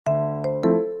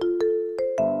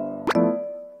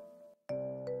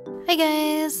Hi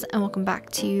guys, and welcome back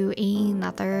to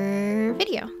another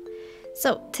video.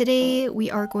 So today we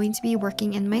are going to be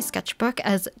working in my sketchbook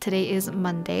as today is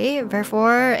Monday,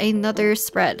 therefore another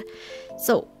spread.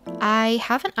 So I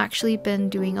haven't actually been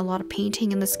doing a lot of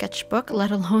painting in the sketchbook,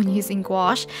 let alone using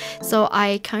gouache. So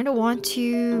I kind of want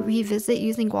to revisit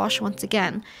using gouache once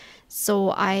again. So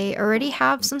I already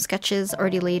have some sketches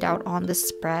already laid out on the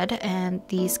spread, and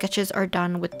the sketches are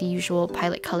done with the usual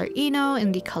palette Color ENO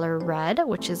in the color red,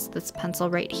 which is this pencil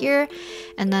right here.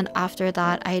 And then after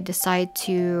that, I decide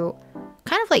to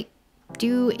kind of like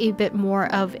do a bit more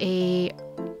of a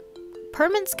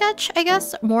permanent sketch, I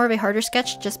guess, more of a harder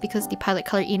sketch, just because the palette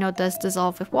Color ENO does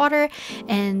dissolve with water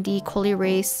and the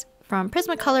Col-Eraser from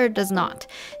Pirsmacolor does not.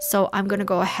 So I'm going to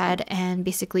go ahead and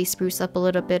basically spruce up a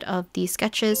little bit of these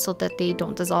sketches so that they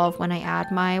don't dissolve when I add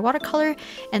my watercolor,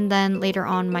 and then later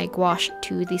on my gouache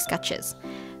to the sketches.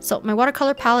 So my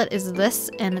watercolor palette is this,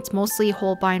 and it's mostly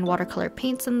Holbein watercolor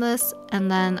paints in this.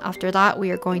 And then after that, we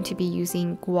are going to be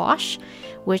using gouache,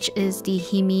 which is the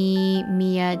HIMI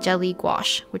MIYA jelly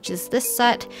gouache, which is this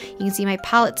set. You can see my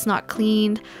palette's not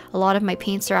cleaned. A lot of my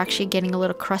paints are actually getting a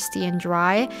little crusty and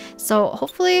dry. So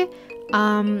hopefully,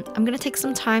 I'm gonna take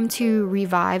some time to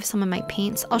revive some of my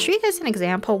paints. I'll show you guys an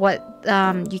example what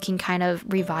you can kind of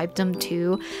revive them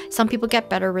to. Some people get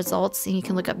better results, and you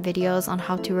can look up videos on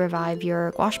how to revive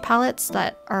your gouache palettes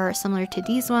that are similar to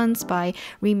these ones by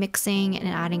remixing and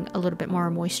adding a little bit more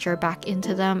moisture back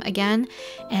into them again.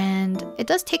 And it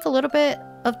does take a little bit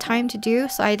of time to do,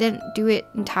 so I didn't do it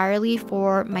entirely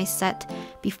for my set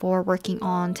before working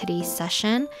on today's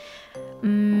session.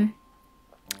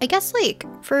 I guess like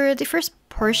for the first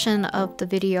portion of the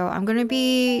video, I'm going to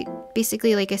be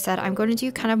basically, like I said, I'm going to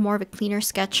do kind of more of a cleaner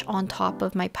sketch on top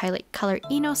of my palette Color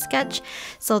ENO sketch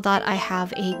so that I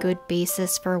have a good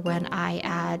basis for when I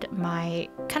add my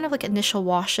kind of like initial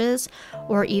washes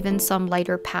or even some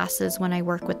lighter passes when I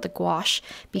work with the gouache,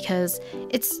 because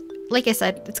it's, like I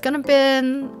said, it's gonna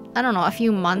been, I don't know, a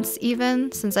few months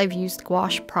even since I've used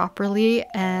gouache properly,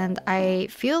 and I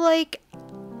feel like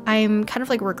I'm kind of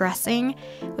like regressing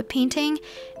with painting,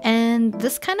 and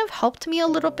this kind of helped me a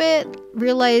little bit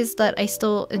realize that I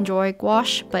still enjoy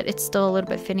gouache, but it's still a little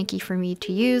bit finicky for me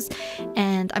to use.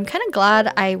 And I'm kind of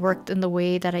glad I worked in the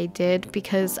way that I did,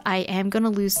 because I am going to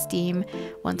lose steam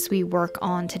once we work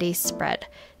on today's spread.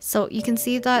 So you can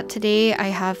see that today I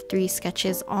have 3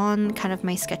 sketches on kind of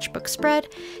my sketchbook spread.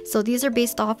 So these are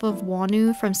based off of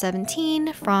Wonu from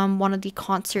 17 from one of the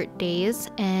concert days,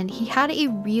 and he had a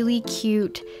really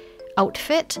cute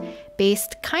outfit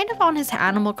based kind of on his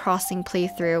Animal Crossing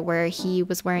playthrough, where he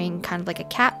was wearing kind of like a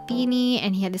cat beanie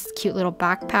and he had this cute little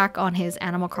backpack on his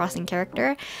Animal Crossing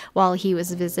character while he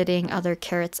was visiting other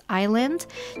Carrot's Island.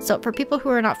 So for people who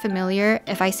are not familiar,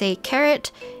 if I say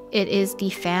Carrot, it is the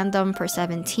fandom for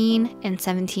 17, and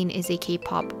 17 is a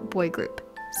K-pop boy group.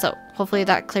 So hopefully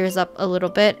that clears up a little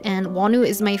bit. And Wonu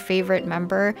is my favorite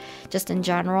member just in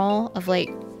general, of like,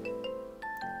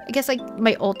 I guess like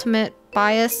my ultimate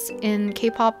bias in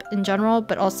K-pop in general,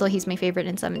 but also he's my favorite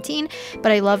in 17.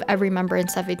 But I love every member in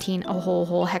 17 a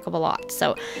whole heck of a lot.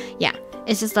 So yeah,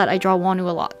 it's just that I draw Wonu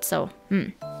a lot, so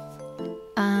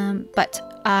but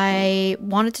I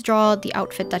wanted to draw the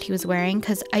outfit that he was wearing,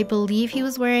 because I believe he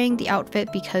was wearing the outfit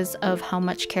because of how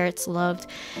much Carrots loved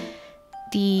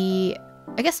the,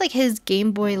 I guess like his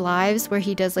Game Boy Lives, where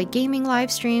he does like gaming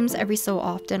live streams every so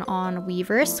often on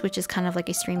Weverse, which is kind of like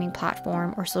a streaming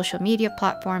platform or social media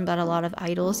platform that a lot of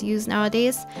idols use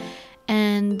nowadays.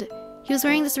 And he was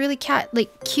wearing this really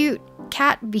cute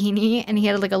cat beanie, and he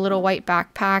had like a little white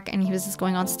backpack, and he was just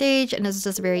going on stage, and it was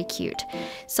just very cute.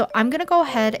 So I'm gonna go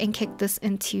ahead and kick this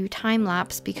into time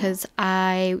lapse, because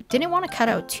I didn't want to cut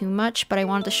out too much, but I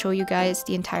wanted to show you guys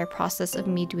the entire process of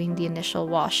me doing the initial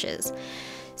washes.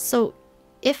 So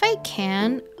if I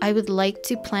can, I would like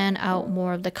to plan out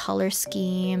more of the color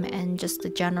scheme and just the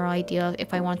general idea of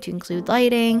if I want to include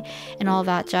lighting and all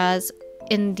that jazz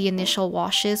in the initial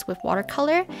washes with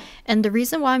watercolor. And the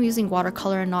reason why I'm using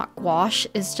watercolor and not gouache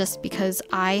is just because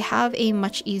I have a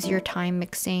much easier time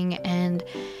mixing and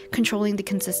controlling the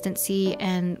consistency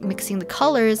and mixing the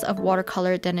colors of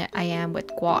watercolor than I am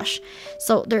with gouache.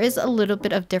 So there is a little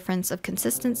bit of difference of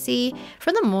consistency.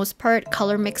 For the most part,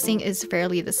 color mixing is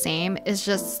fairly the same. It's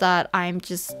just that I'm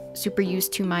just super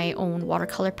used to my own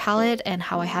watercolor palette and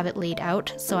how I have it laid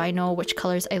out, so I know which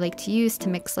colors I like to use to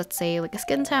mix, let's say like a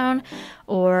skin tone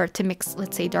or to mix,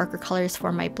 let's say, darker colors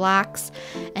for my blacks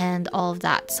and all of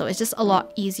that. So it's just a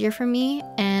lot easier for me,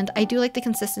 and I do like the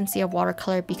consistency of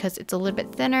watercolor because it's a little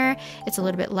bit thinner, it's a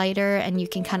little bit lighter, and you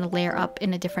can kind of layer up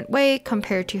in a different way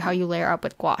compared to how you layer up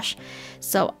with gouache.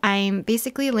 So I'm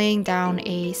basically laying down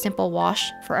a simple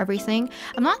wash for everything.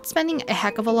 I'm not spending a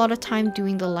heck of a lot of time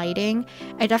doing the lighting.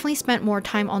 I definitely spent more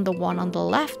time on the one on the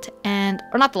left,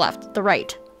 or not the left, the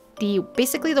right.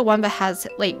 Basically the one that has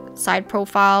like side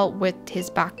profile with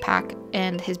his backpack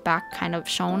and his back kind of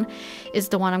shown is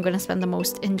the one I'm going to spend the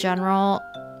most in general,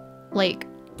 like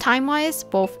time-wise,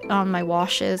 both on my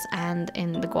washes and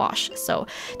in the gouache. So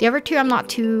the other two I'm not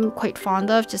too quite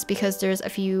fond of, just because there's a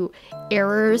few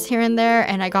errors here and there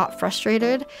and I got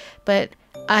frustrated, but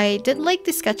I did like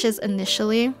the sketches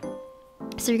initially.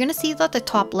 So you're gonna see that the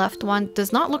top left one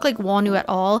does not look like Wonu at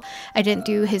all. I didn't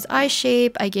do his eye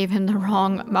shape, I gave him the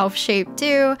wrong mouth shape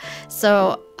too.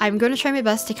 So I'm gonna try my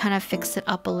best to kind of fix it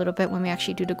up a little bit when we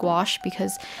actually do the gouache,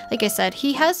 because like I said,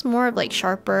 he has more of like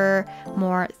sharper,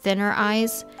 more thinner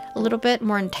eyes, a little bit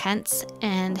more intense,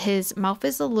 and his mouth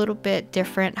is a little bit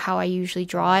different how I usually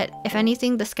draw it. If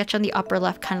anything, the sketch on the upper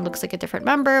left kind of looks like a different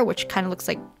member, which kind of looks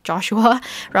like Joshua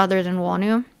rather than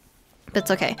Wonu. But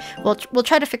it's okay. We'll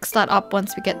try to fix that up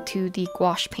once we get to the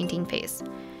gouache painting phase.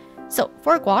 So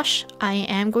for gouache, I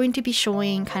am going to be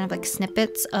showing kind of like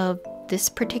snippets of this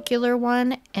particular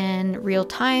one in real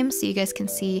time so you guys can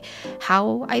see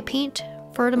how I paint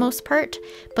for the most part.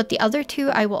 But the other two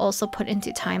I will also put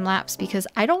into time lapse because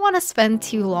I don't want to spend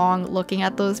too long looking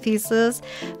at those pieces,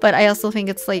 but I also think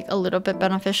it's like a little bit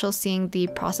beneficial seeing the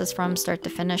process from start to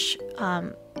finish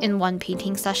in one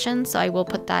painting session, so I will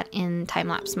put that in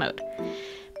time-lapse mode.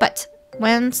 But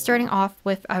when starting off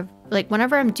with like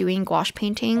whenever I'm doing gouache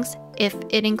paintings, if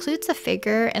it includes a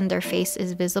figure and their face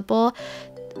is visible,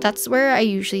 that's where I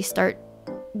usually start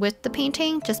with the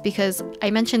painting, just because I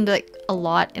mentioned like a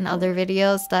lot in other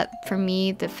videos that for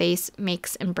me the face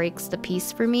makes and breaks the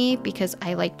piece for me, because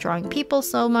I like drawing people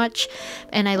so much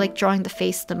and I like drawing the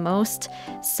face the most,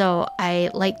 so I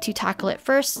like to tackle it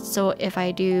first. So if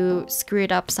I do screw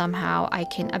it up somehow, I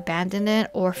can abandon it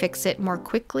or fix it more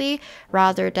quickly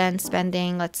rather than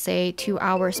spending, let's say, 2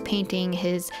 hours painting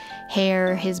his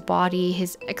hair, his body,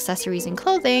 his accessories and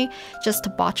clothing just to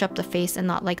botch up the face and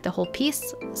not like the whole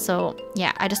piece. So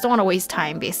yeah, I just don't want to waste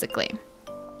time basically.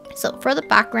 So for the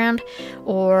background,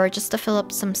 or just to fill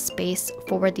up some space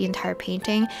for the entire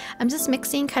painting, I'm just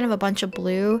mixing kind of a bunch of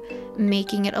blue,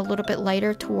 making it a little bit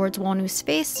lighter towards Wonu's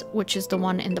face, which is the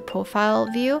one in the profile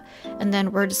view, and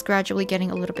then we're just gradually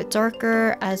getting a little bit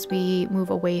darker as we move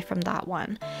away from that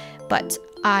one. But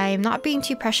I'm not being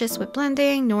too precious with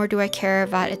blending, nor do I care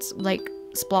that it's like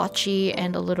splotchy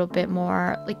and a little bit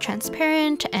more like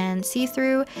transparent and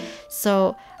see-through.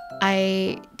 So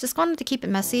I just wanted to keep it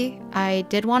messy. I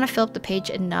did want to fill up the page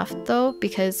enough though,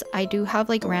 because I do have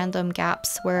like random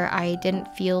gaps where I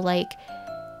didn't feel like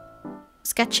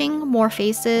sketching more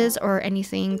faces or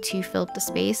anything to fill up the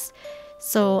space.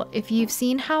 So if you've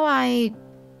seen how I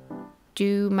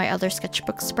do my other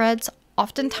sketchbook spreads,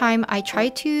 oftentimes I try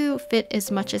to fit as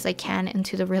much as I can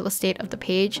into the real estate of the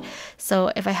page.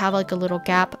 So if I have like a little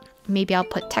gap, maybe I'll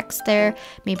put text there,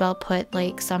 maybe I'll put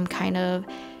like some kind of,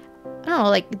 I don't know,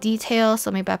 like detail. So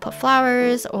maybe I put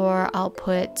flowers, or I'll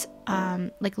put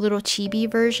like little chibi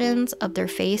versions of their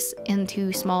face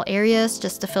into small areas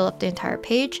just to fill up the entire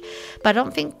page. But I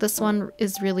don't think this one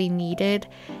is really needed.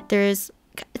 It's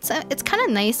kind of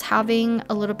nice having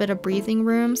a little bit of breathing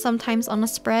room sometimes on a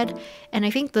spread, and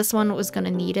I think this one was going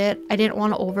to need it. I didn't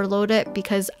want to overload it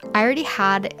because I already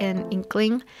had an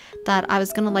inkling that I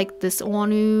was going to like this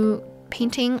Wonu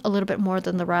painting a little bit more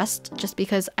than the rest, just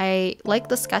because I like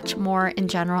the sketch more in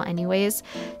general anyways.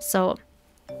 So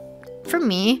for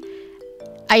me,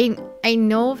 I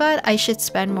know that I should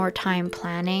spend more time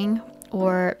planning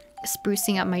or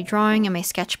sprucing up my drawing and my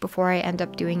sketch before I end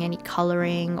up doing any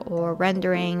coloring or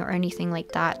rendering or anything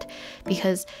like that,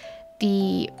 because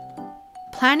the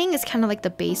planning is kind of like the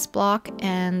base block,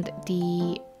 and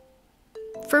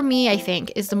for me, I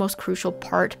think, is the most crucial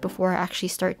part before I actually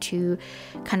start to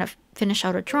kind of finish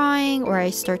out a drawing or I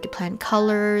start to plan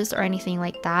colors or anything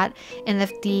like that. And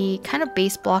if the kind of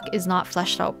base block is not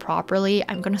fleshed out properly,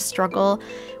 I'm going to struggle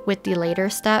with the later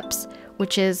steps,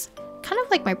 which is kind of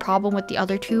like my problem with the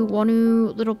other two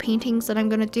Wonu little paintings that I'm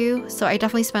going to do. So I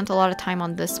definitely spent a lot of time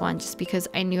on this one just because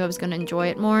I knew I was going to enjoy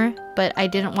it more, but I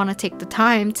didn't want to take the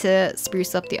time to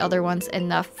spruce up the other ones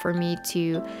enough for me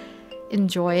to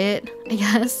enjoy it, I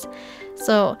guess.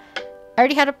 So I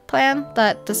already had a plan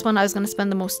that this one I was going to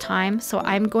spend the most time, so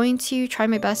I'm going to try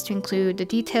my best to include the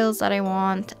details that I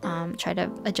want, try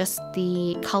to adjust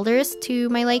the colors to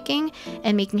my liking,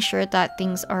 and making sure that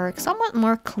things are somewhat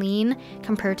more clean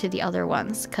compared to the other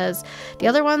ones, because the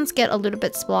other ones get a little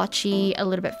bit splotchy, a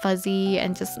little bit fuzzy,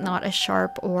 and just not as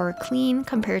sharp or clean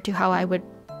compared to how I would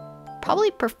probably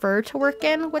prefer to work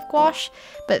in with gouache,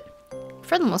 but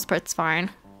for the most part it's fine.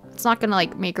 It's not gonna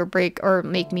like make or break or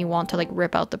make me want to like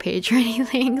rip out the page or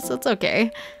anything, so it's okay.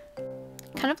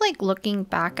 Kind of like looking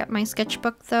back at my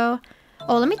sketchbook though.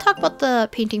 Oh, let me talk about the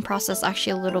painting process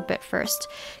actually a little bit first,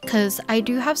 because I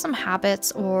do have some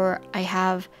habits, or I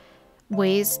have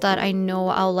ways that I know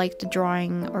I'll like the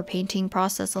drawing or painting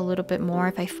process a little bit more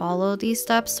if I follow these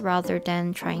steps rather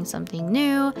than trying something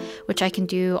new, which I can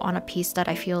do on a piece that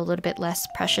I feel a little bit less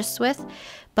precious with.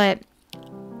 But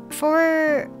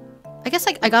for, I guess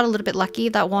like I got a little bit lucky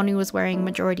that Wonu was wearing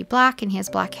majority black and he has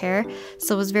black hair,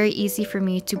 so it was very easy for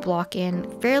me to block in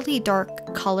fairly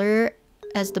dark color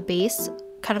as the base,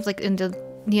 kind of like in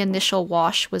the initial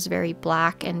wash was very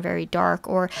black and very dark,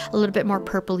 or a little bit more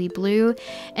purpley blue,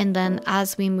 and then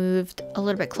as we moved a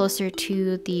little bit closer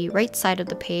to the right side of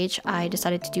the page, I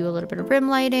decided to do a little bit of rim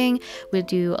lighting. We'll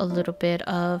do a little bit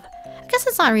of, I guess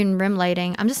it's not even rim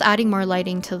lighting, I'm just adding more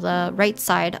lighting to the right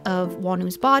side of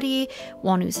Wonu's body,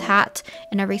 Wonu's hat,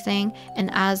 and everything. And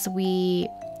as we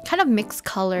kind of mix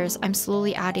colors, I'm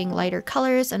slowly adding lighter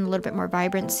colors and a little bit more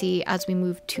vibrancy as we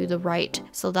move to the right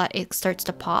so that it starts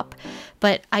to pop.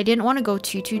 But I didn't want to go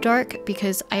too dark,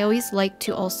 because I always like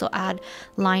to also add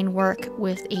line work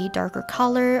with a darker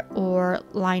color, or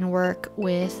line work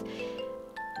with,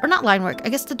 or not line work, I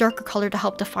guess the darker color to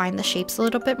help define the shapes a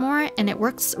little bit more, and it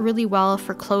works really well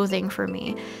for clothing for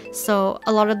me. So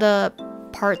a lot of the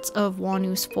parts of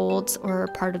Wonu's folds or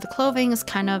part of the clothing is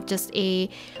kind of just a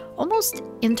almost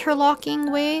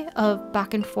interlocking way of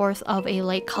back and forth of a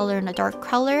light color and a dark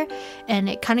color, and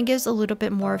it kind of gives a little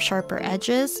bit more of sharper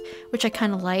edges, which I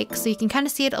kind of like. So you can kind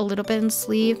of see it a little bit in the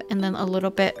sleeve, and then a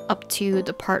little bit up to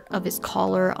the part of his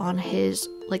collar on his,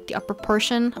 like the upper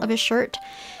portion of his shirt.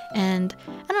 And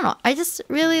I don't know, I just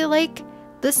really like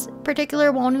this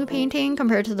particular Wonu painting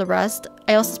compared to the rest.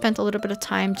 I also spent a little bit of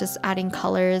time just adding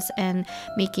colors and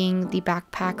making the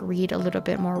backpack read a little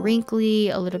bit more wrinkly,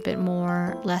 a little bit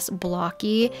more less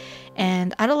blocky,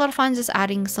 and I had a lot of fun just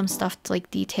adding some stuff to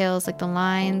like details like the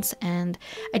lines. And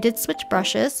I did switch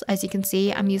brushes. As you can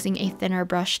see, I'm using a thinner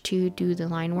brush to do the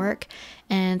line work,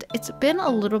 and it's been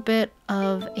a little bit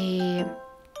of a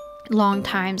long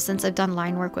time since I've done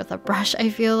line work with a brush, I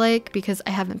feel like, because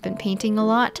I haven't been painting a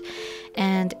lot,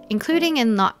 and including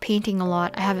in not painting a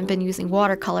lot, I haven't been using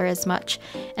watercolor as much,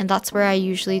 and that's where I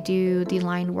usually do the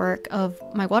line work of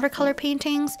my watercolor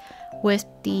paintings with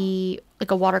the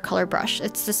like a watercolor brush.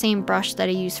 It's the same brush that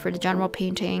I use for the general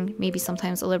painting, maybe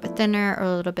sometimes a little bit thinner or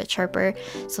a little bit sharper,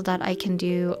 so that I can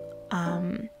do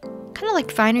kind of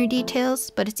like finer details,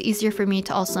 but it's easier for me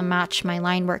to also match my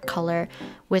line work color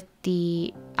with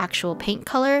the actual paint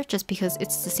color just because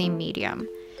it's the same medium.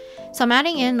 So I'm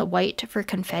adding in white for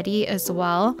confetti as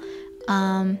well.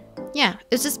 Yeah,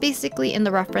 it's just basically in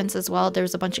the reference as well,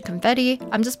 there's a bunch of confetti.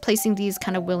 I'm just placing these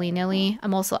kind of willy-nilly.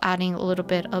 I'm also adding a little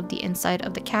bit of the inside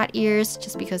of the cat ears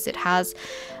just because it has,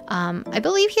 I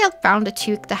believe he had found a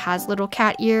toque that has little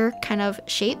cat ear kind of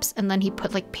shapes, and then he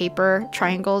put like paper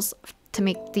triangles to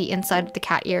make the inside of the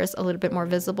cat ears a little bit more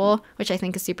visible, which I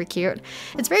think is super cute.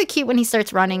 It's very cute when he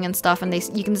starts running and stuff, and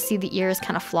you can see the ears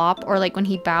kind of flop, or like when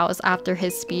he bows after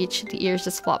his speech, the ears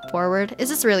just flop forward. It's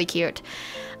just really cute.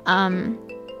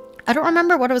 I don't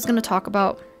remember what I was going to talk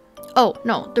about. Oh,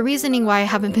 no, the reasoning why I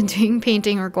haven't been doing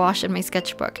painting or gouache in my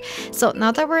sketchbook. So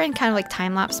now that we're in kind of like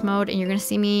time-lapse mode, and you're going to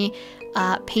see me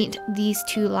paint these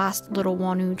two last little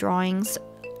Wonu drawings,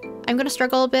 I'm going to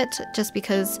struggle a bit just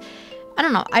because, I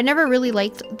don't know, I never really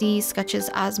liked these sketches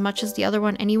as much as the other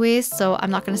one anyways, so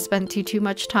I'm not going to spend too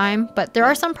much time. But there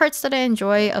are some parts that I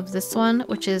enjoy of this one,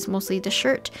 which is mostly the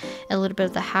shirt and a little bit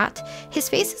of the hat. His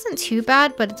face isn't too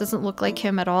bad, but it doesn't look like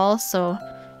him at all, so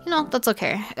you know, that's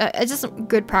okay. It's just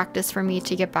good practice for me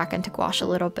to get back into gouache a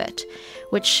little bit,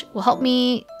 which will help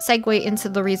me segue into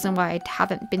the reason why I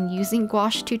haven't been using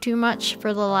gouache too much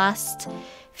for the last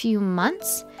few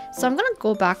months. So I'm gonna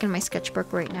go back in my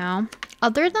sketchbook right now.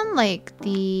 Other than like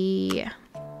the,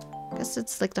 I guess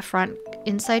it's like the front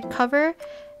inside cover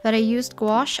that I used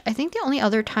gouache, I think the only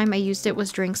other time I used it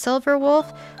was during Silver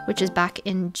Wolf, which is back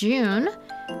in June,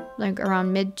 like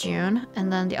around mid-June.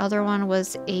 And then the other one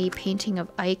was a painting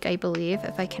of Ike, I believe,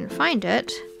 if I can find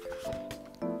it.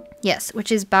 Yes,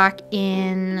 which is back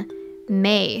in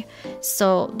May.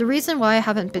 So the reason why I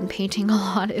haven't been painting a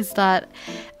lot is that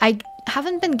I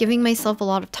haven't been giving myself a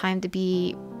lot of time to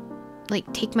be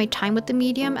like take my time with the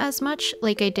medium as much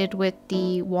like I did with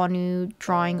the Wonu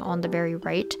drawing on the very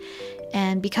right.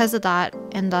 And because of that,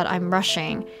 and that I'm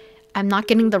rushing, I'm not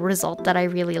getting the result that I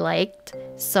really liked.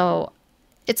 So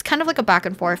it's kind of like a back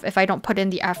and forth. If I don't put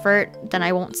in the effort, then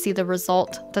I won't see the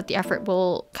result that the effort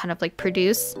will kind of like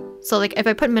produce. So like if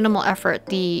I put minimal effort,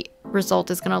 the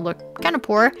result is going to look kind of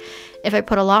poor. If I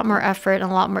put a lot more effort and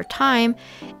a lot more time,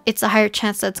 it's a higher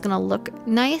chance that it's going to look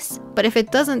nice. But if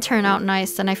it doesn't turn out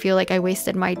nice, then I feel like I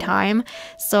wasted my time.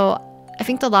 So I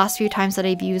think the last few times that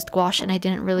I've used gouache and I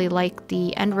didn't really like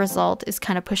the end result is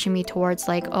kind of pushing me towards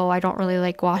like, oh, I don't really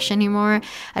like gouache anymore.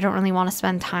 I don't really want to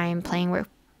spend time playing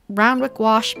around with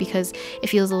gouache because it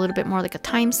feels a little bit more like a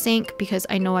time sink, because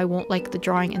I know I won't like the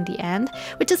drawing in the end,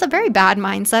 which is a very bad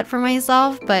mindset for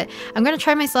myself. But I'm going to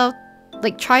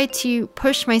try to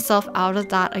push myself out of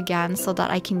that again so that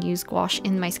I can use gouache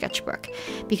in my sketchbook,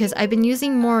 because I've been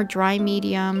using more dry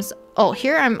mediums. Oh,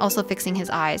 here I'm also fixing his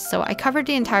eyes. So I covered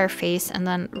the entire face and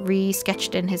then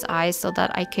re-sketched in his eyes so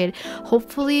that I could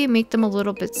hopefully make them a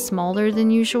little bit smaller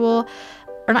than usual.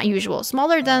 Or not usual,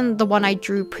 smaller than the one I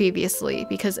drew previously,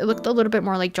 because it looked a little bit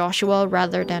more like Joshua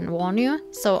rather than Wonu.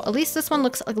 So at least this one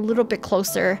looks a little bit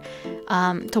closer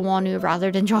to Wonu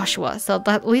rather than Joshua. So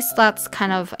that, at least that's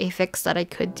kind of a fix that I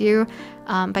could do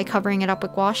by covering it up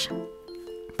with gouache.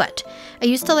 But I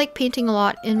used to like painting a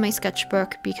lot in my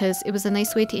sketchbook because it was a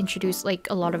nice way to introduce like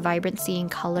a lot of vibrancy and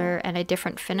color and a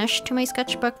different finish to my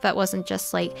sketchbook that wasn't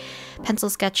just like pencil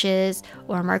sketches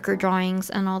or marker drawings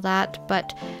and all that.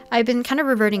 But I've been kind of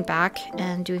reverting back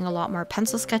and doing a lot more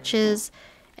pencil sketches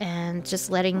and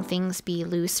just letting things be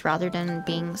loose rather than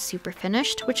being super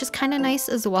finished, which is kind of nice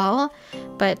as well.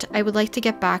 But I would like to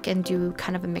get back and do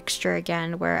kind of a mixture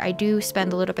again, where I do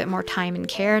spend a little bit more time and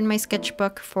care in my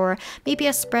sketchbook for maybe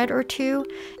a spread or two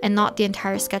and not the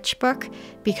entire sketchbook,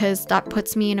 because that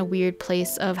puts me in a weird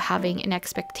place of having an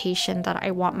expectation that I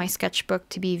want my sketchbook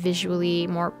to be visually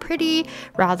more pretty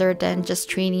rather than just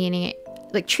treating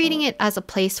it as a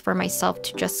place for myself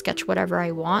to just sketch whatever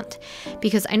I want.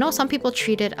 Because I know some people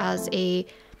treat it as a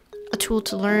tool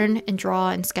to learn and draw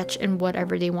and sketch in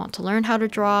whatever they want to learn how to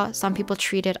draw. Some people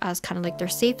treat it as kind of like their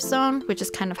safe zone, which is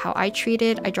kind of how I treat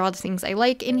it. I draw the things I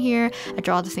like in here, I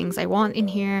draw the things I want in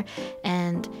here,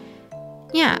 and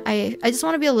yeah, I just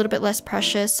want to be a little bit less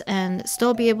precious and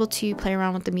still be able to play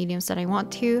around with the mediums that I want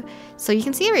to. So you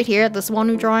can see right here, this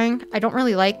Wonu drawing, I don't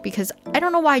really like because I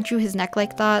don't know why I drew his neck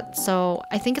like that. So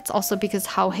I think it's also because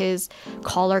how his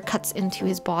collar cuts into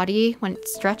his body when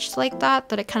it's stretched like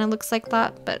that it kind of looks like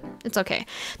that, but it's okay.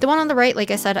 The one on the right,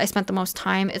 like I said, I spent the most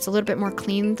time. It's a little bit more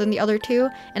clean than the other two,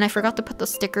 and I forgot to put the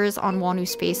stickers on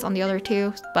Wonu's face on the other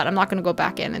two, but I'm not going to go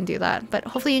back in and do that. But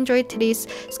hopefully you enjoyed today's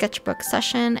sketchbook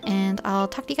session, and I'll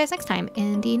talk to you guys next time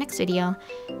in the next video.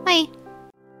 Bye!